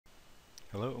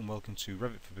Hello and welcome to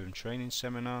Revit for BIM training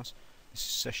seminars. This is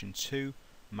session 2,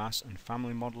 Mass and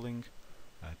Family Modelling,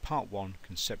 part 1,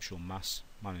 Conceptual Mass.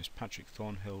 My name is Patrick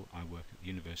Thornhill. I work at the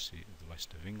University of the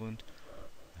West of England.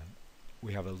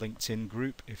 We have a LinkedIn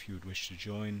group if you would wish to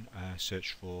join.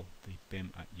 Search for the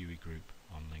BIM at UWE group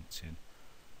on LinkedIn.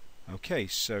 Okay,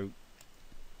 so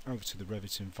over to the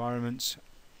Revit Environments.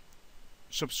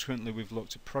 Subsequently we've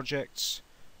looked at projects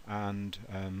and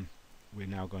we're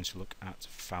now going to look at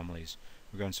families.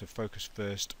 We're going to focus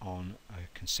first on a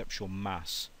conceptual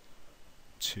mass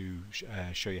to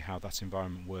show you how that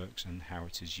environment works and how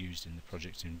it is used in the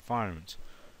project environment.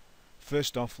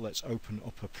 First off, let's open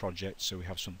up a project so we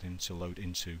have something to load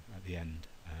into at the end.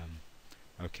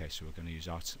 Okay, so we're going to use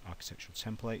our architectural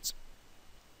template.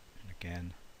 And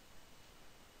again,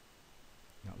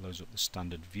 that loads up the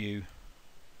standard view,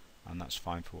 and that's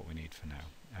fine for what we need for now.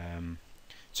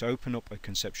 To open up a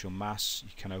conceptual mass,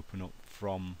 you can open up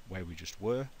from where we just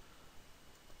were,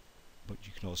 but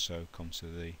you can also come to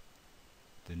the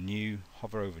new,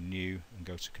 hover over new and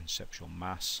go to conceptual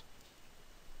mass,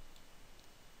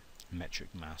 metric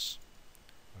mass,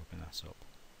 open that up.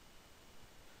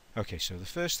 Okay, so the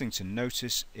first thing to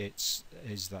notice is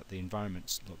that the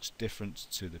environment looks different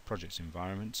to the project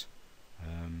environment.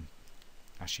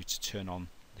 Ask you to turn on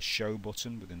the show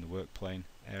button within the work plane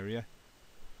area.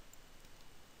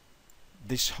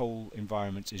 This whole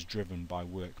environment is driven by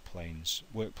work planes.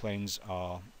 Work planes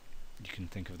are, you can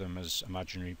think of them as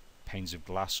imaginary panes of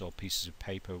glass or pieces of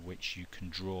paper which you can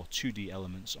draw 2D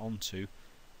elements onto,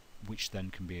 which then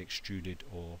can be extruded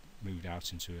or moved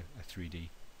out into a 3D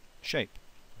shape,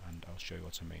 and I'll show you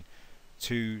what I mean.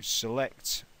 To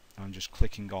select, I'm just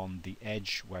clicking on the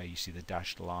edge where you see the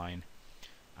dashed line,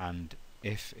 and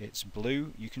if it's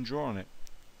blue you can draw on it.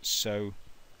 So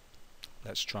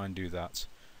let's try and do that.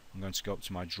 I'm going to go up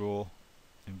to my draw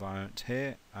environment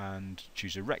here and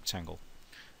choose a rectangle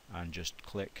and just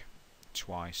click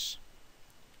twice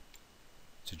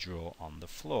to draw on the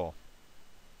floor.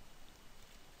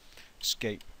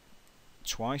 Escape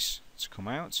twice to come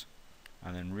out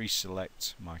and then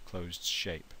reselect my closed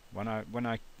shape. When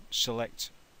I select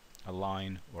a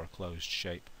line or a closed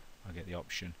shape, I get the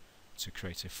option to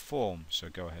create a form, so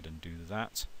go ahead and do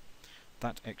that.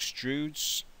 That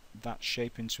extrudes that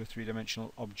shape into a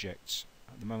three-dimensional object.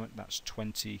 At the moment that's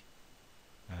 20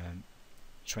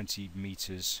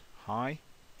 meters high,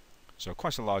 so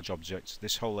quite a large object.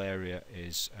 This whole area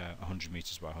is 100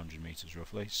 meters by 100 meters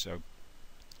roughly, so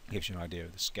gives you an idea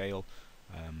of the scale.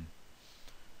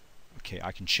 Okay,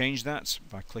 I can change that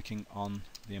by clicking on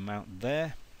the amount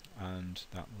there, and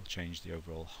that will change the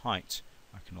overall height.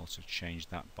 I can also change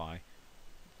that by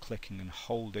clicking and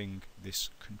holding this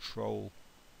control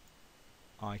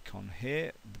icon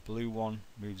here. The blue one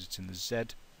moves it in the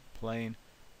Z plane,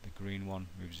 the green one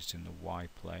moves it in the Y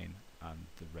plane, and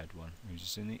the red one moves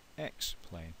it in the X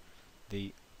plane.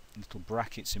 The little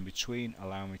brackets in between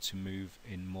allow me to move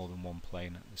in more than one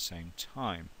plane at the same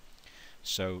time.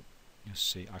 So you'll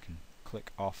see I can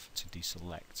click off to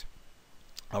deselect.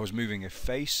 I was moving a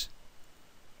face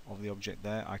of the object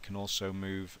there. I can also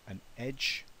move an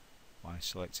edge by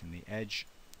selecting the edge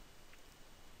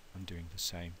and doing the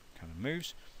same kind of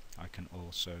moves. I can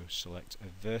also select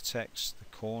a vertex, the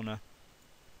corner,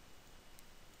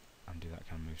 and do that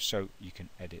kind of move. So you can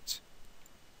edit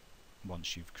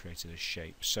once you've created a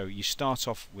shape. So you start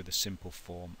off with a simple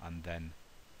form and then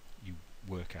you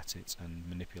work at it and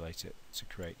manipulate it to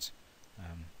create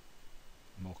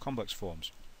more complex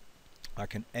forms. I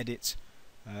can edit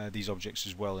these objects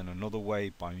as well in another way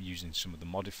by using some of the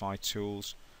modify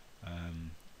tools.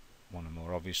 One of the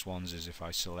more obvious ones is if I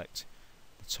select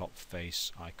the top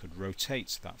face, I could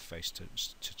rotate that face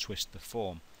to twist the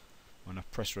form. When I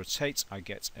press rotate, I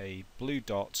get a blue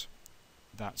dot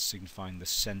that's signifying the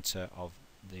center of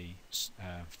the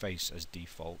face as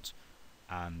default,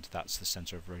 and that's the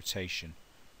center of rotation.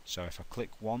 So if I click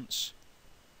once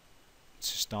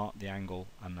to start the angle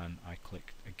and then I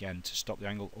click again to stop the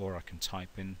angle, or I can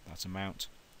type in that amount,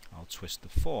 I'll twist the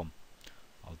form.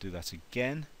 I'll do that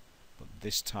again, but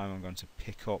this time I'm going to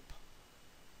pick up,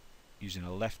 using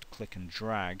a left click and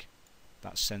drag,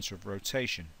 that center of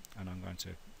rotation, and I'm going to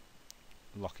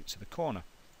lock it to the corner.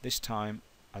 This time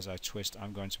as I twist,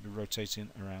 I'm going to be rotating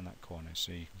around that corner,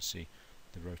 so you can see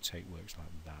the rotate works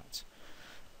like that.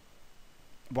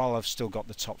 While I've still got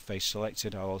the top face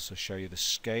selected, I'll also show you the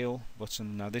scale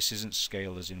button. Now this isn't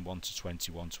scale as in 1 to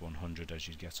 20, 1 to 100 as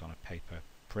you'd get on a paper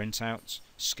printout.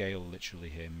 Scale literally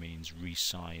here means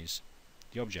resize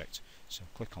the object. So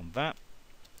click on that.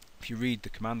 If you read the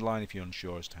command line, if you're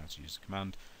unsure as to how to use the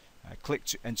command, click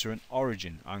to enter an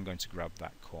origin. I'm going to grab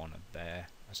that corner there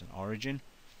as an origin.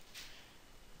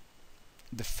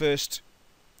 the first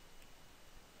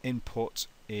input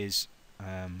is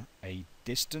a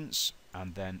distance,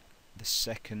 and then the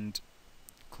second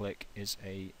click is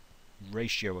a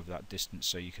ratio of that distance,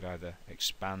 so you could either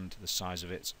expand the size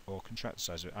of it or contract the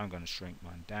size of it. I'm going to shrink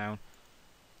mine down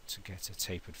to get a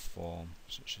tapered form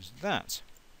such as that.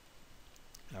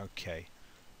 Okay,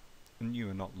 and you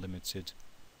are not limited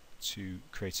to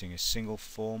creating a single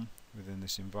form within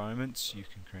this environment. You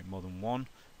can create more than one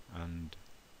and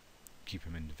keep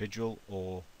them individual,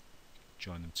 or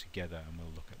join them together, and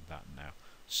we'll look at that now.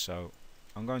 So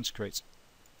I'm going to create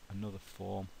another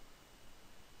form,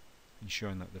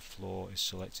 ensuring that the floor is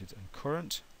selected and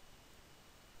current.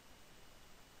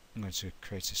 I'm going to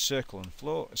create a circle on the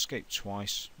floor, escape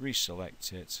twice,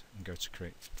 reselect it, and go to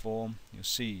create form. You'll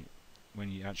see when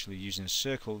you're actually using a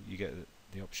circle, you get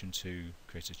the option to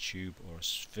create a tube or a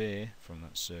sphere from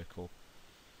that circle.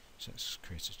 So let's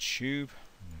create a tube.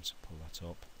 I'm going to pull that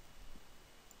up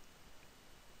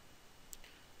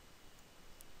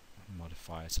and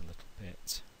modify it a little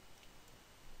bit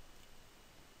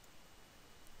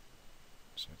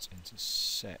so it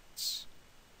intersects.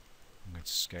 I'm going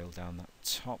to scale down that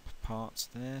top part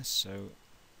there so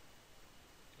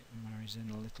it marries in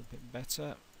a little bit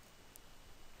better.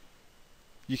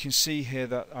 You can see here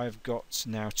that I've got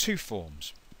now two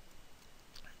forms.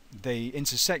 They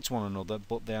intersect one another,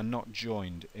 but they are not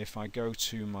joined. If I go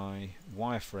to my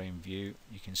wireframe view,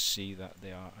 you can see that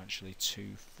they are actually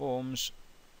two forms,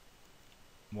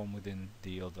 one within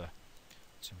the other.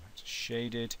 So that's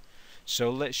shaded. So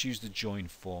let's use the join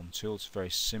form tool. It's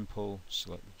very simple.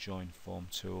 Select the join form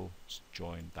tool,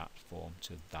 join that form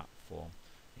to that form.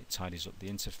 It tidies up the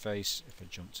interface. If I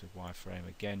jump to wireframe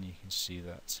again, you can see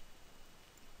that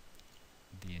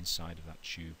the inside of that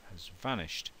tube has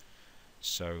vanished.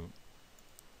 So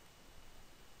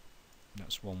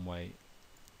that's one way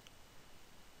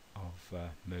of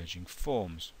merging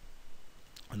forms.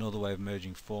 Another way of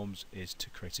merging forms is to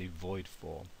create a void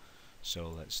form. So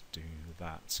let's do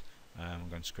that. I'm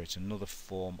going to create another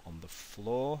form on the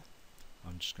floor.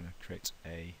 I'm just going to create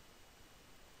a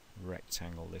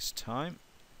rectangle this time.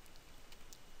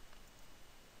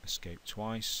 Escape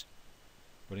twice.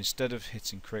 But instead of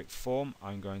hitting create form,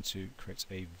 I'm going to create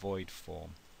a void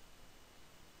form.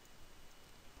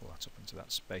 Pull that up into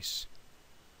that space.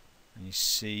 And you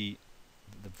see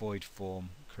that the void form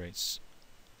creates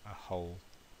a hole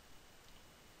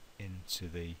into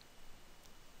the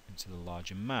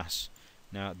larger mass.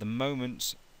 Now at the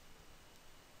moment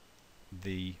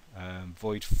the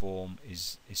void form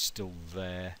is still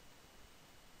there,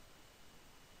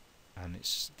 and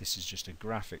this is just a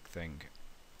graphic thing.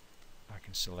 I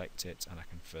can select it and I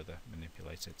can further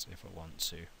manipulate it if I want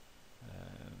to.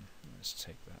 Let's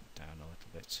take that down a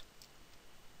little bit.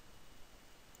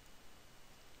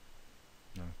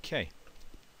 Okay.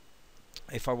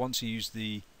 If I want to use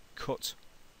the cut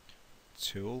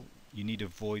tool, you need a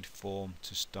void form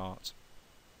to start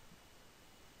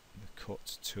the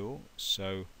cut tool.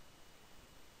 So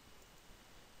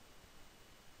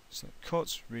select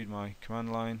cut, read my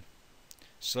command line,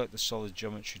 select the solid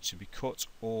geometry to be cut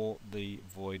or the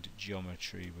void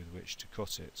geometry with which to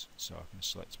cut it. So I can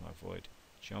select my void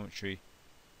geometry,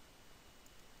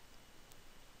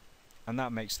 and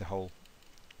that makes the hole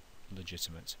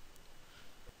legitimate.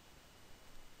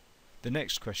 The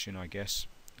next question, I guess,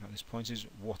 at this point is,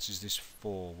 what is this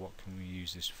for? What can we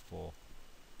use this for?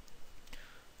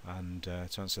 And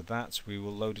to answer that, we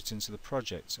will load it into the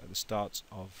project. At the start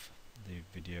of the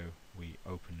video we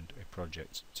opened a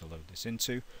project to load this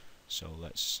into, so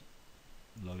let's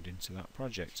load into that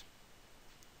project.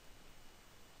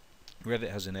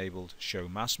 Revit has enabled show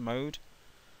mass mode,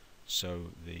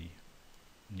 so the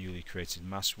newly created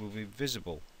mass will be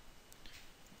visible.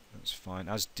 That's fine.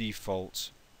 As default,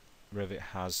 Revit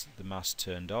has the mass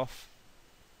turned off,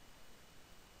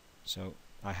 so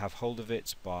I have hold of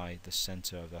it by the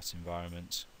center of that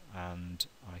environment and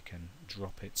I can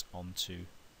drop it onto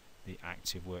the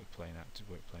active work plane. Active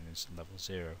work plane is level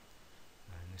 0.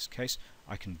 In this case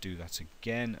I can do that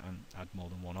again and add more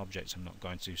than one object. I'm not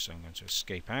going to, so I'm going to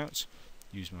escape out,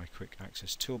 use my quick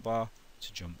access toolbar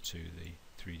to jump to the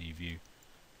 3D view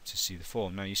to see the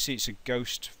form. Now you see it's a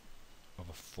ghost of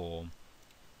a form.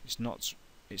 It's not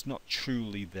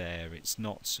truly there. It's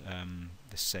not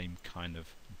the same kind of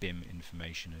BIM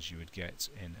information as you would get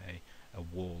in a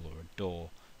wall or a door,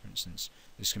 for instance.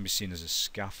 This can be seen as a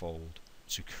scaffold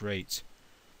to create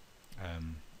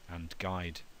and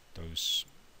guide those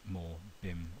more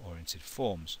BIM oriented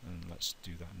forms, and let's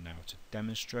do that now to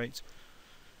demonstrate.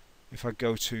 If I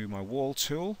go to my wall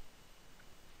tool,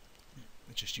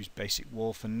 I just use basic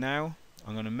wall for now,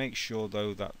 I'm going to make sure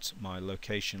though that my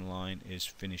location line is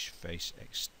finish face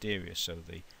exterior, so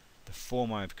the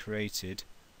form I've created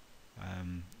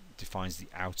defines the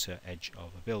outer edge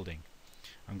of a building.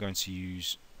 I'm going to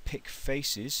use pick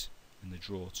faces in the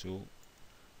draw tool,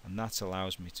 and that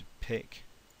allows me to pick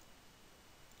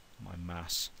my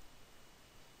mass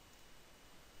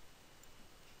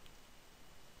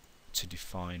to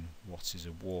define what is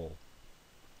a wall.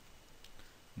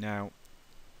 Now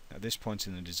at this point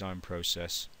in the design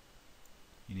process,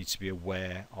 you need to be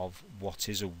aware of what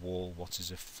is a wall, what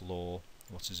is a floor,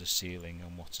 what is a ceiling,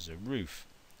 and what is a roof.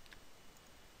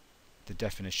 The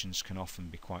definitions can often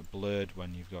be quite blurred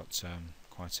when you've got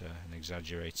quite an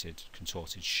exaggerated,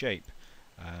 contorted shape,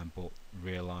 but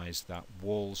realise that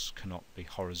walls cannot be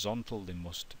horizontal, they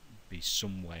must be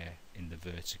somewhere in the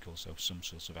vertical, so some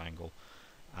sort of angle,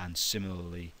 and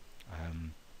similarly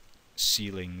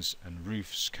ceilings and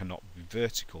roofs cannot be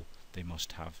vertical, they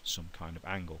must have some kind of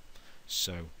angle.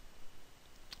 So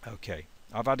okay,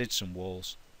 I've added some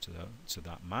walls to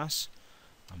that mass.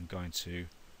 I'm going to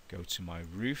go to my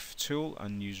roof tool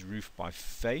and use roof by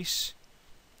face,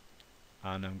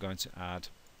 and I'm going to add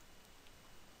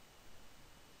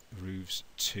roofs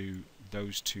to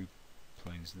those two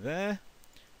planes there,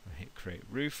 and hit create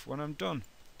roof. When I'm done,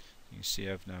 you can see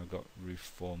I've now got roof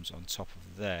forms on top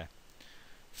of there.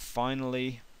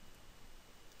 Finally,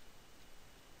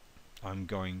 I'm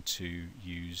going to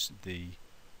use the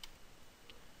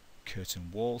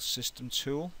curtain wall system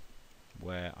tool,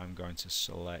 where I'm going to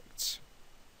select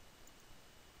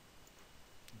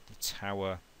the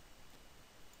tower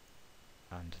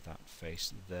and that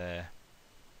face there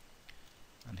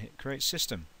and hit create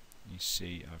system. You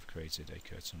see I've created a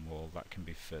curtain wall that can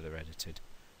be further edited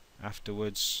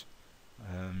afterwards.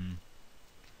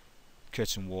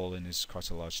 Curtain walling is quite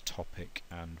a large topic,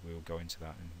 and we'll go into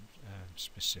that in a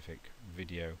specific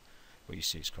video, but you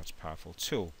see it's quite a powerful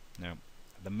tool. Now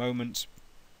at the moment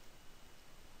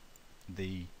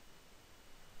the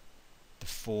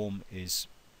form is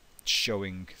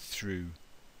showing through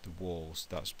the walls.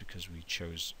 That's because we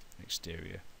chose an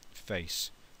exterior face.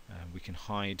 We can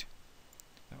hide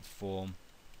that form.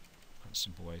 Quite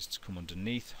simple ways to come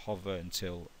underneath, hover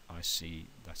until I see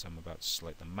that I'm about to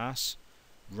select the mass,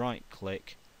 right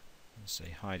click and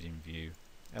say hide in view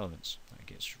elements.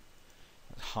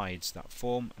 That hides that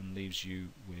form and leaves you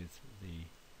with the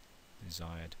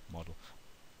desired model.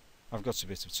 I've got a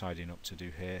bit of tidying up to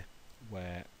do here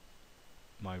where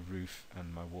my roof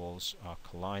and my walls are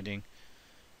colliding.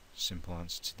 Simple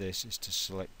answer to this is to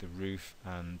select the roof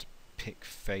and pick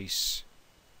face.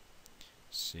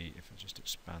 See if I just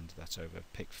expand that over,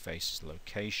 pick face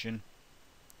location,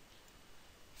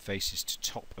 faces to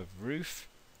top of roof.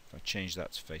 If I change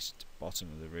that to face to bottom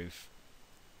of the roof,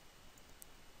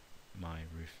 my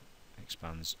roof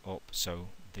expands up, so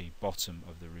the bottom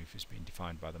of the roof is being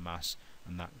defined by the mass,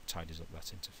 and that tidies up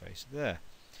that interface there.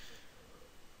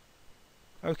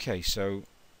 Okay, so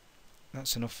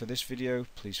that's enough for this video.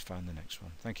 Please find the next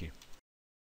one. Thank you.